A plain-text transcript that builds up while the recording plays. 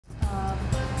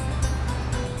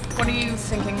What are you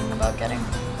thinking about getting?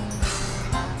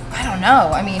 I don't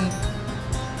know. I mean,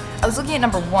 I was looking at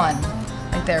number 1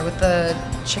 right there with the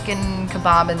chicken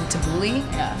kebab and tabbouleh.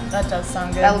 Yeah, that does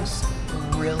sound good. That looks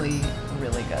really,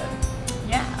 really good.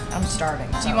 Yeah. I'm starving.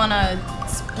 Do you want to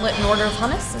split an order of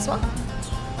hummus as well?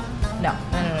 No.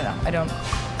 I don't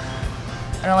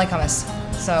like hummus.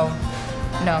 So,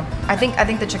 no. I think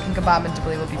the chicken kebab and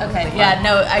tabbouleh will be perfectly fine. Yeah,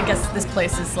 no, I guess this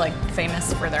place is like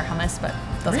famous for their hummus, but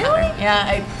doesn't Really? matter.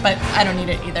 Yeah, but I don't need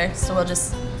it either, so we'll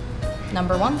just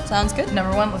number 1. Sounds good.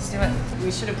 Number 1, let's do it.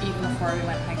 We should have eaten before we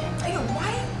went hiking.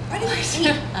 Why did you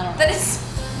eat? I don't know. That's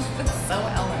so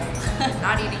LA.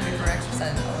 Not eating before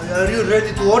exercise. Are you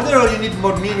ready to order or you need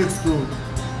more minutes to?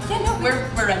 Yeah, no, We're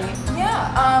ready.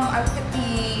 Yeah, I would get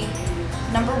the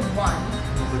number 1.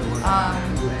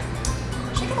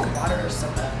 Should I get a water or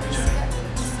soda?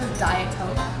 Just a Diet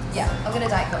Coke. Yeah, I'll get a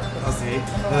Diet Coke. Please. Okay.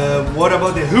 What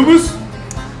about the hummus?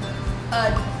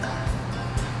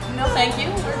 No, thank you.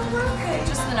 We're okay.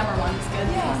 Just the number 1 is good.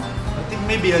 Yeah. I think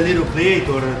maybe a little plate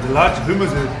or the large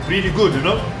hummus is pretty good, you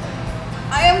know?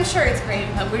 I am sure it's great,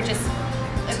 but we're just...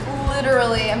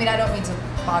 Literally, I mean, I don't mean to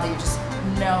bother you, just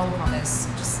no hummus.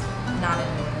 Just not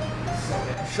into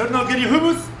it. Sure not get you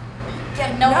hummus?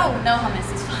 Yeah, no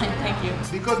hummus is fine, thank you.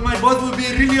 Because my boss will be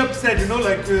really upset, you know,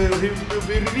 like he will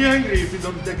be really angry if you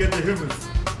don't get the hummus.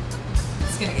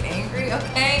 He's gonna get angry,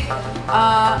 okay?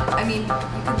 I mean,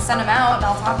 you can send him out and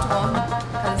I'll talk to him,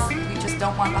 because we just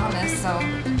don't want the hummus, so...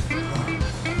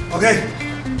 Okay.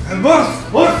 And boss!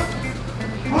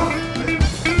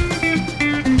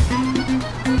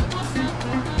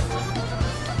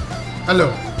 Hello,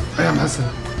 I am Hassan.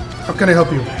 How can I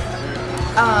help you?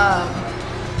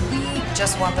 We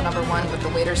just want the number 1, but the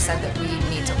waiter said that we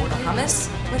need to order hummus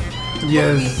with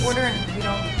Yes. what we order,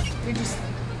 and We just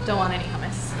don't want any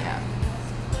hummus. yeah.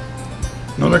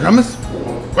 No like hummus?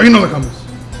 Why you no like hummus?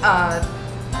 I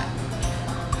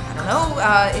don't know,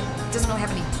 it doesn't really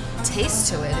have any taste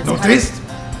to it. It's No kind taste?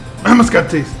 My hummus got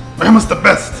taste. My hummus the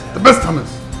best hummus.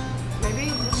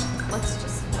 Maybe let's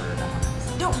just order the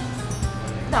hummus.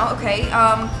 No, okay,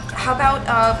 how about,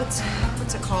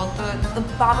 what's it called? The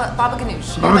baba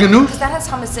ganoush. Baba ganoush? Because that has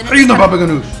hummus in it. How do you know baba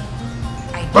ganoush?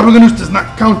 Baba ganoush does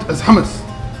not count as hummus.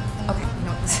 Okay,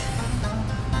 no.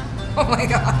 Oh my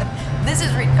god. This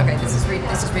is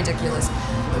ridiculous.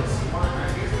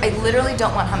 I literally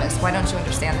don't want hummus. Why don't you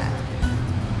understand that?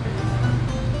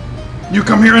 You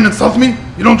come here and insult me?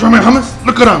 You don't try my hummus?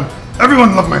 Look at them.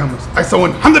 Everyone loves my hummus. I sell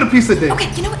 100 a piece a day.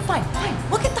 Okay, you know what? Fine.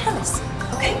 We'll get the hummus.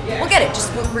 Okay, we'll get it. Just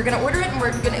we're gonna order it and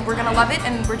we're gonna love it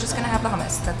and we're just gonna have the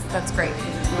hummus. That's great.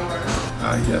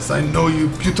 Yes, I know you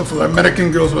beautiful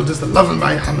American girls will just love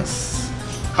my hummus.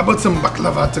 How about some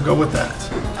baklava to go with that?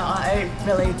 No, I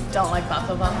really don't like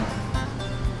baklava.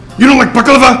 You don't like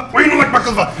baklava? Why you don't like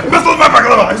baklava? You must love my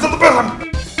baklava. It's not the best one.